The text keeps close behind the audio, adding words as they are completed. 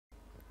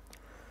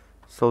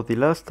So the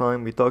last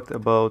time we talked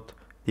about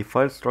the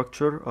file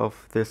structure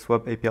of this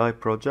web API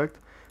project.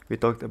 We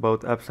talked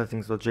about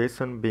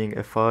LaunchSettings.json being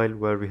a file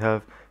where we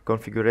have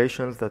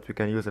configurations that we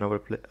can use in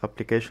our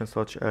application,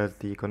 such as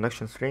the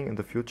connection string in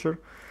the future.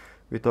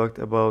 We talked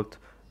about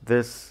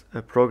this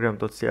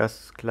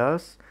program.cs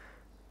class.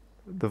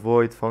 The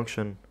void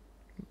function,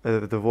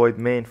 the void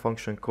main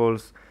function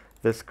calls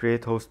this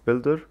create host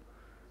builder,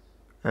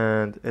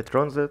 and it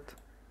runs it,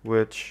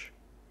 which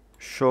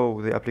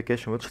show the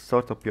application which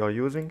startup you are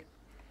using.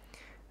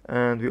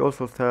 And we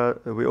also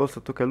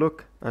took a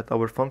look at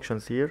our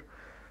functions here.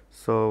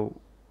 So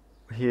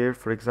here,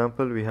 for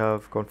example, we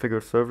have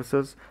configure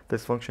services.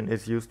 This function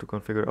is used to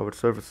configure our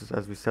services,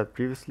 as we said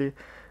previously,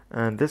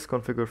 and this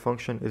configure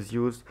function is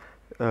used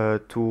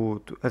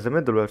as a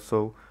middleware.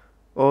 So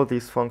all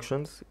these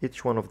functions,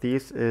 each one of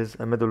these is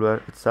a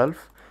middleware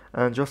itself.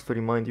 And just to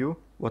remind you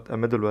what a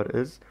middleware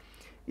is,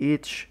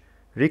 each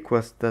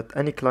request that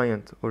any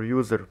client or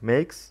user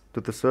makes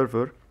to the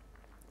server,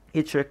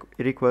 each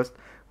request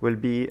will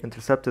be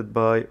intercepted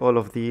by all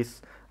of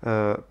these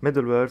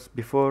middlewares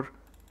before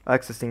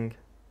accessing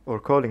or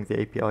calling the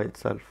API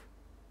itself.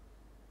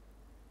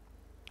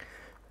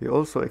 We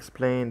also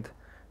explained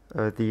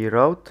the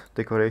route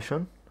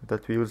decoration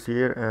that we use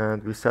here,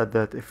 and we said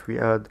that if we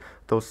add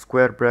those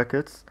square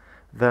brackets,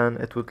 then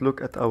it would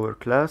look at our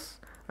class,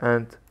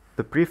 and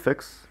the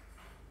prefix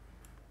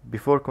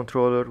before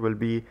controller will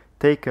be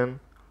taken.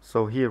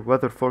 So here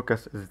weather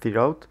forecast is the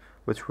route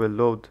which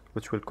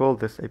will call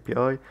this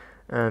API,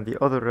 and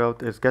the other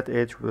route is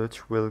getAge,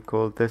 which will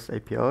call this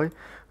API.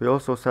 We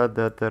also said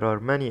that there are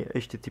many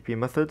HTTP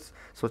methods,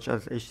 such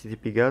as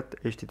HTTP GET,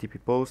 HTTP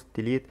POST,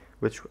 delete,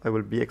 which I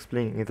will be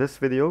explaining in this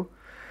video.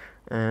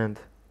 And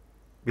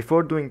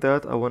before doing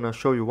that, I want to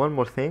show you one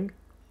more thing.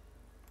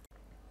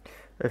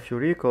 If you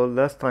recall,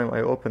 last time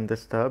I opened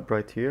this tab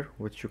right here,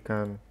 which you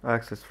can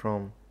access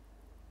from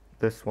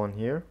this one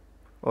here,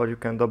 or you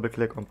can double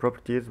click on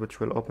properties, which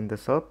will open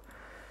this up.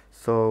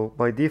 So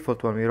by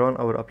default, when we run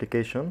our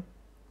application,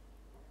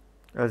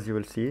 as you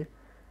will see,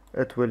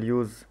 it will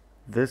use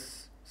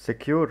this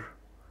secure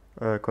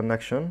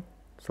connection.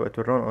 So it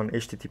will run on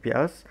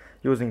HTTPS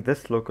using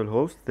this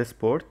localhost, this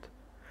port.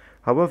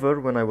 However,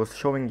 when I was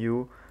showing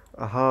you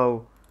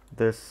how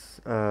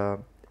this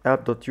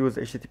app.use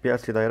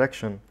HTTPS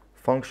redirection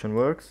function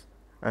works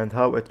and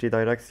how it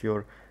redirects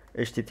your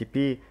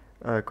HTTP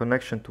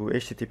connection to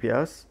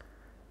HTTPS,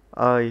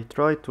 I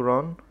tried to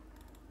run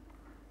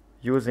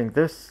using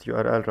this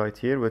URL right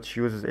here, which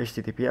uses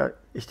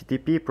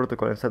HTTP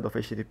protocol instead of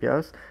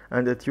HTTPS,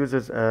 and it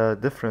uses a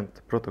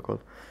different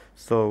protocol.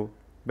 So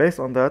based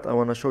on that, I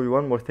want to show you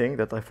one more thing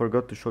that I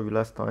forgot to show you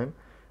last time.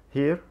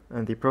 Here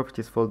in the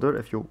properties folder,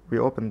 if we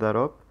open that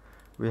up,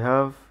 we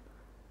have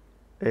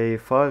a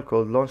file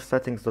called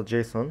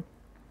LaunchSettings.json,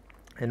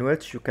 in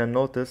which you can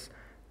notice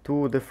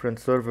two different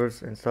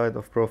servers inside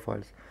of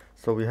profiles.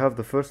 So we have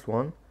the first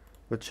one,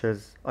 which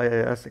is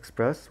IIS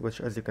Express,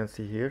 which, as you can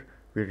see here,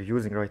 we're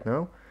using right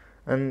now,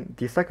 and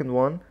the second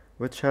one,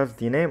 which has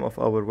the name of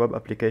our web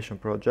application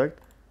project,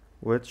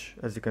 which,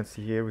 as you can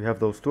see here, we have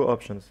those two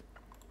options.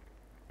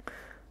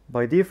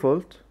 By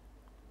default,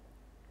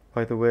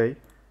 by the way,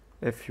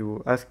 if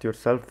you asked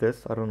yourself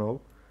this, I don't know,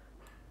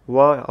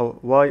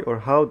 why or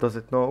how does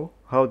it know,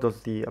 how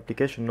does the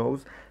application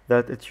knows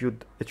that it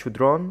should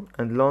run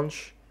and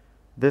launch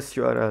this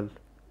URL?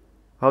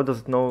 How does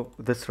it know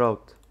this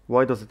route?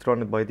 Why does it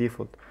run it by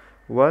default?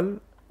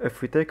 Well,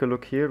 if we take a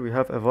look here, we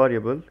have a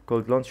variable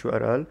called launch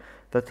URL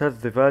that has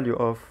the value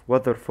of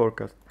weather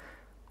forecast.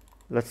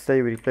 Let's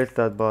say we replace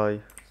that by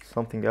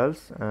something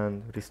else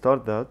and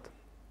restart that.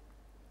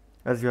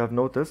 As you have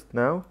noticed,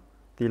 now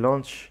the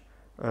launch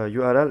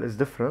URL is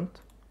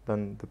different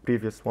than the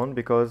previous one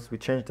because we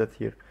changed that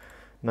here.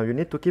 Now you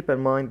need to keep in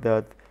mind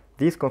that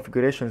these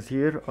configurations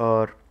here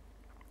are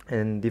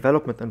in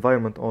development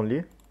environment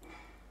only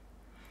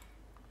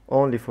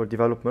for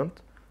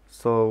development.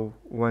 So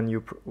when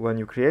you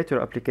create your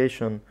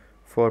application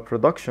for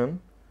production,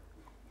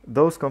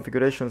 those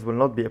configurations will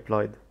not be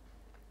applied.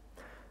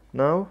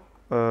 Now,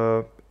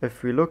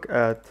 if we look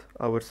at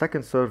our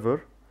second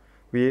server,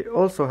 we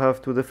also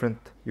have two different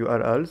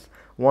URLs,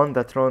 one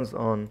that runs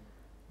on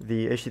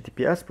the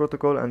HTTPS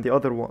protocol and the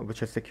other one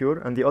which is secure,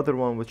 and the other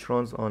one which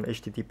runs on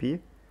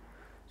HTTP.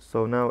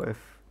 So now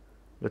if,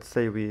 let's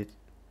say, we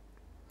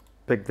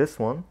pick this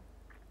one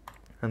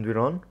and we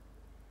run,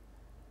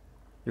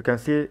 you can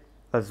see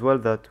as well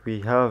that we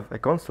have a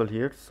console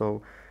here.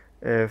 So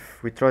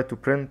if we try to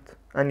print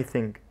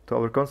anything to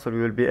our console,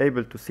 we will be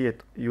able to see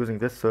it using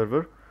this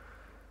server.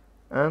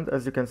 And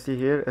as you can see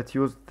here, it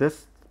used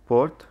this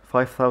port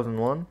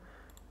 5001,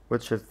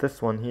 which is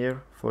this one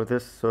here, for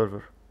this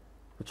server,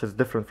 which is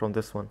different from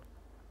this one.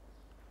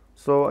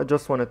 So I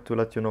just wanted to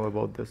let you know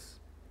about this.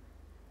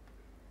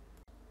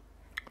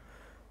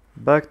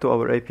 Back to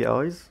our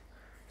APIs.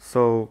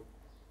 So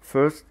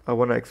first I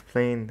want to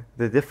explain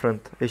the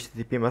different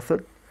HTTP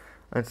method,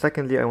 and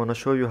secondly I want to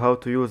show you how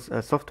to use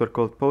a software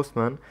called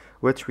Postman,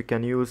 which we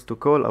can use to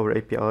call our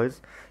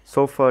APIs.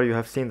 So far you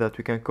have seen that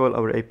we can call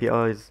our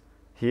APIs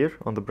here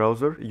on the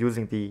browser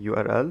using the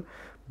URL,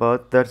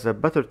 but there's a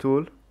better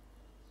tool.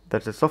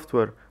 There's a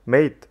software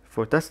made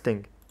for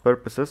testing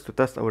purposes to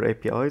test our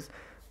APIs,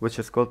 which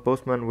is called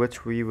Postman,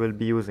 which we will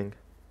be using.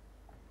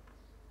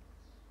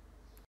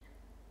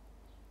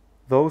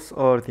 Those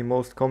are the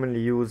most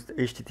commonly used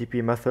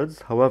HTTP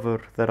methods.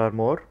 However, there are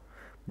more.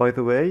 By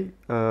the way,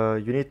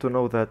 you need to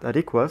know that a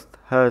request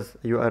has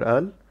a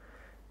URL,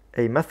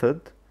 a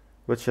method,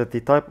 which is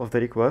the type of the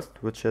request,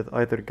 which is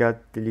either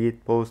get,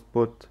 delete, post,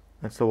 put,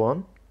 and so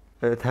on.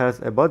 It has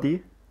a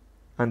body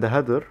and a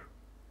header.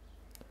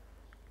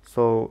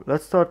 So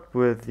let's start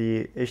with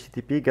the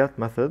HTTP GET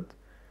method.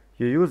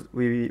 We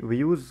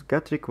use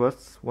GET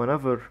requests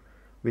whenever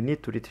we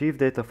need to retrieve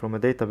data from a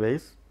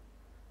database.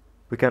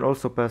 We can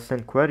also pass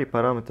in query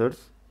parameters.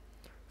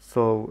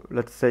 So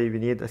let's say we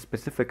need a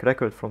specific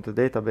record from the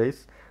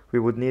database. We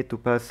would need to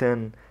pass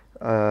in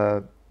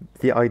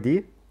the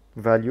ID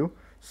value.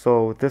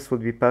 So this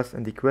would be passed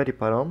in the query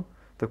param.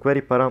 The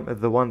query param is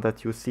the one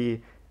that you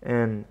see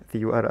in the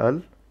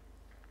URL.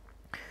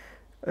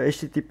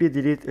 HTTP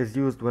delete is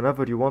used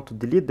whenever you want to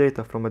delete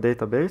data from a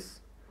database.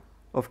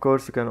 Of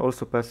course, you can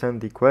also pass in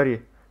the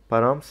query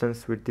param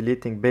since we're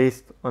deleting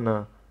based on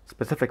a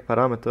specific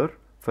parameter,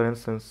 for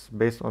instance,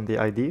 based on the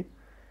ID.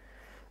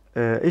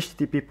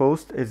 HTTP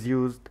post is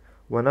used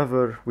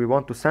whenever we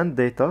want to send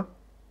data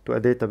to a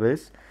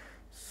database.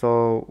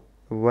 So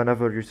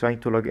whenever you're trying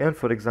to log in,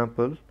 for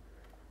example,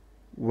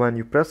 when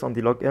you press on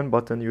the login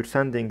button, you're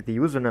sending the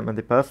username and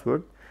the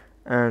password.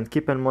 And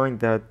keep in mind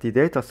that the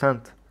data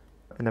sent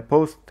in a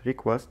post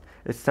request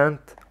is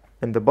sent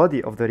in the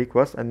body of the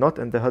request and not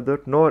in the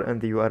header nor in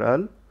the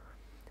URL.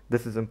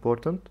 This is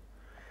important.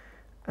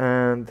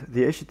 And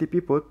the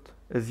HTTP put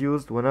is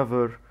used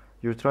whenever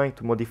you're trying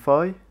to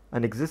modify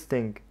an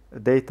existing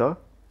data.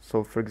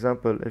 So for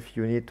example, if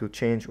you need to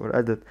change or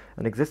edit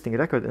an existing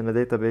record in a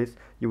database,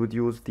 you would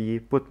use the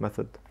put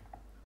method.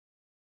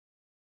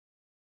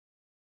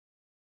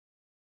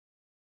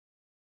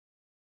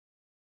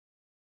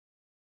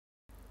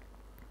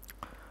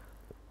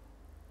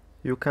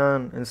 You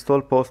can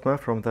install Postman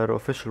from their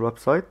official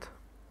website.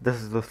 This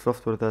is the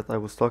software that I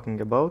was talking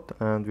about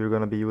and we're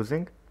going to be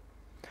using.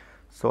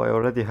 So I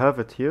already have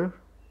it here.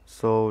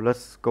 So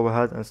let's go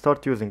ahead and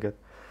start using it.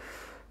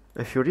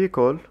 If you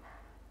recall,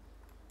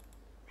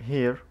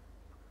 here,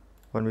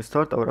 when we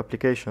start our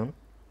application,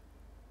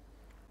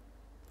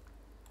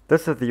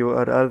 this is the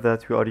URL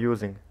that we are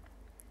using.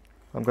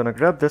 I'm going to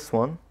grab this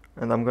one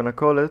and I'm going to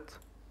call it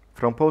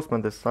from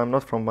Postman this time,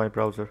 not from my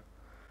browser.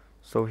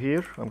 So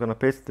here, I'm going to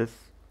paste this.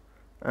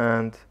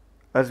 And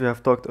as we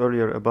have talked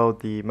earlier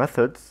about the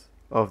methods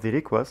of the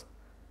request,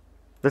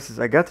 this is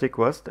a GET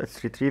request.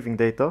 It's retrieving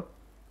data.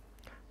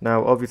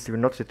 Now obviously we're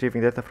not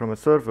retrieving data from a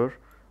server,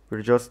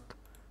 we're just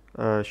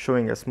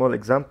showing a small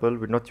example.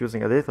 We're not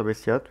using a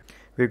database yet.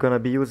 We're gonna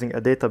be using a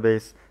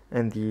database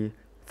in the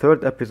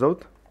third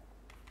episode,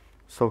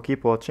 so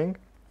keep watching.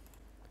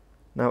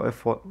 Now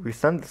if we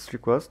send this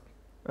request,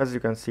 as you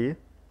can see,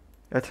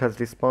 it has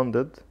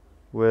responded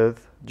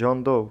with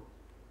John Doe.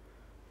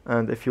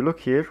 And if you look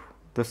here,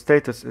 the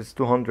status is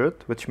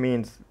 200, which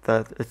means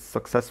that it's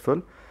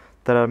successful.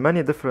 There are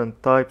many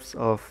different types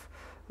of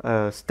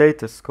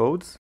status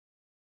codes.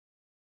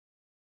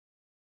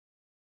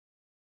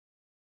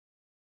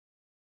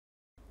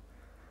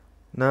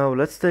 Now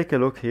let's take a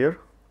look here.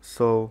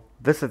 So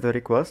this is the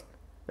request.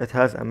 It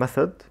has a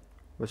method,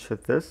 which is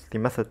this, the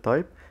method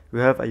type. We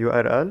have a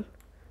URL,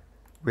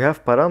 we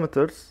have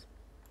parameters,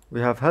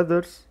 we have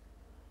headers,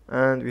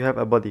 and we have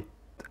a body.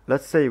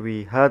 Let's say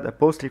we had a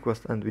post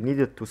request and we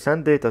needed to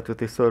send data to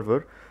the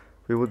server.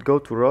 We would go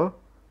to raw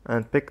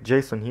and pick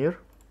JSON here,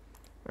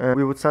 and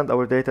we would send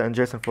our data in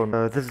JSON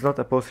format. This is not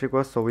a post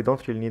request, so we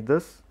don't really need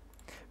this.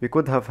 We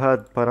could have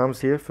had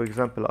params here, for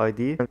example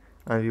ID,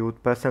 and we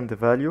would pass in the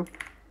value.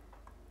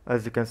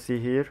 As you can see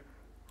here,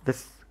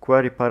 this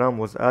query param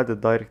was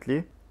added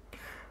directly.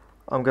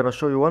 I'm gonna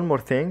show you one more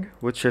thing,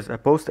 which is a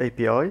post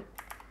API.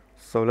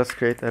 So let's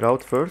create a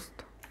route first.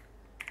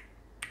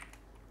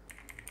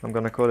 I'm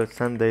gonna call it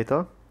send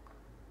data,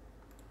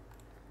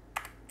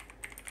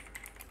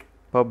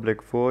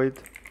 public void,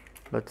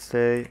 let's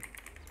say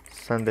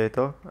send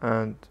data,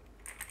 and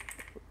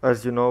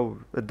as you know,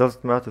 it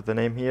doesn't matter the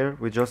name here,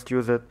 we just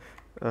use it,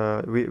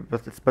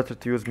 but it's better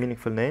to use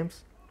meaningful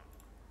names.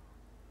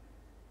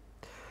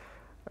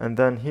 And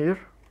then here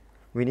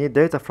we need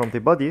data from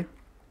the body,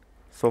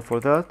 so for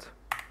that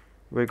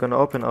we're gonna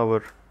open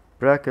our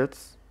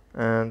brackets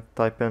and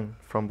type in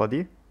from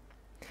body.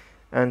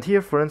 And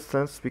here, for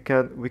instance, we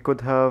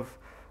could have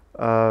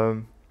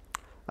an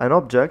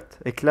object,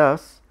 a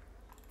class.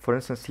 For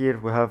instance, here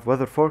we have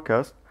weather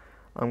forecast.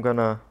 I'm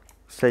gonna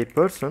say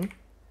person,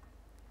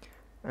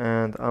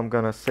 and I'm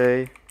gonna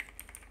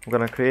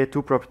create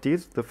two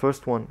properties. The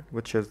first one,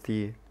 which is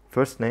the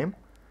first name,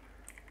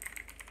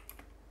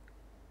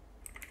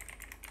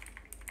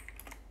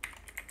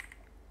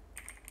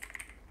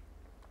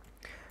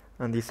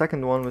 and the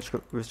second one,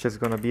 which is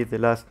gonna be the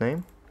last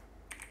name.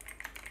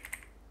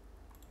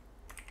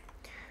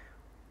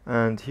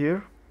 And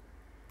here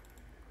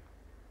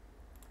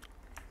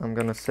I'm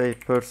gonna say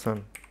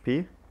person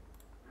p.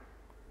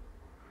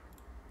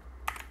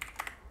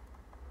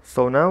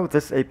 So now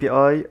this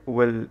API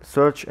will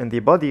search in the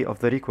body of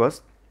the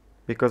request,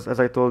 because as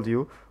I told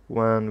you,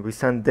 when we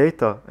send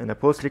data in a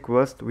post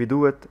request, we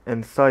do it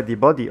inside the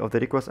body of the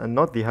request and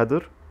not the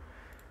header.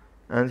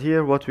 And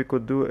here what we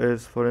could do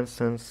is, for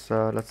instance,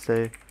 let's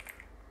say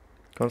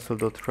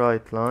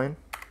console.writeLine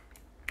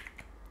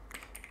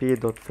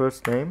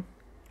p.firstName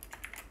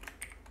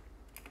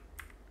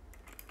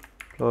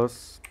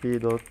plus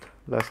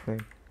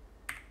p.lastName.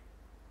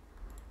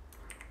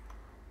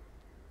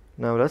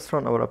 Now let's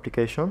run our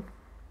application.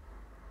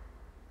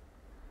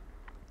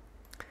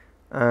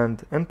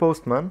 And in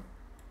Postman,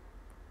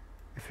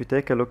 if you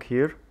take a look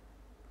here,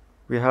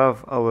 we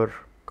have our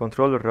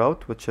controller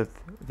route, which is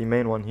the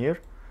main one here.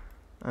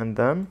 And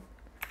then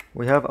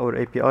we have our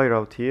API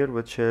route here,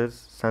 which is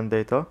send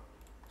data.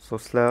 So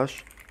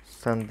 /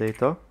 send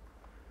data.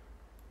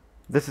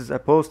 This is a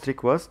post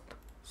request,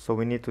 so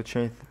we need to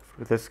change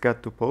this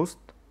get to post.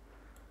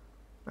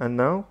 And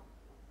now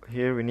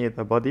here we need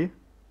a body.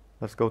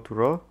 Let's go to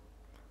raw.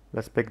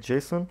 Let's pick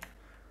JSON.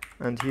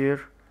 And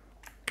here,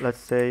 let's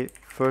say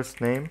first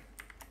name.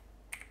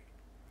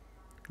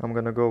 I'm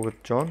gonna go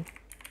with John.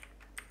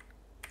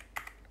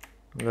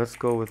 Let's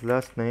go with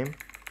last name.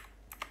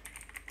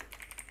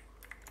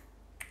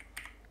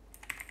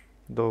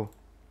 Doe.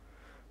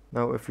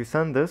 Now if we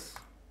send this,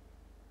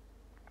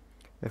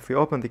 if we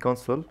open the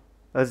console,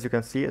 as you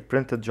can see, it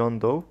printed John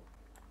Doe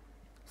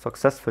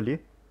successfully.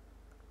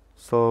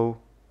 So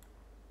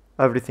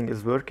everything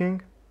is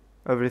working,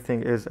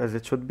 everything is as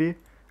it should be.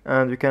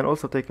 And we can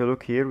also take a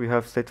look here, we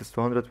have status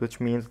 200,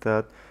 which means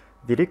that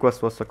the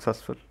request was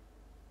successful.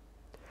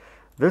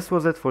 This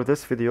was it for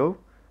this video.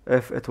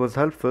 If it was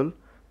helpful,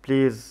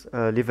 please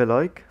leave a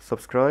like,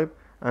 subscribe,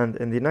 and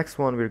in the next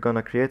one we're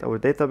gonna create our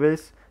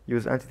database,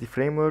 use Entity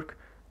Framework,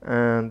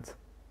 and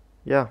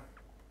yeah,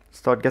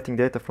 start getting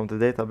data from the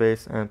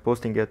database and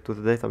posting it to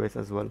the database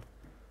as well.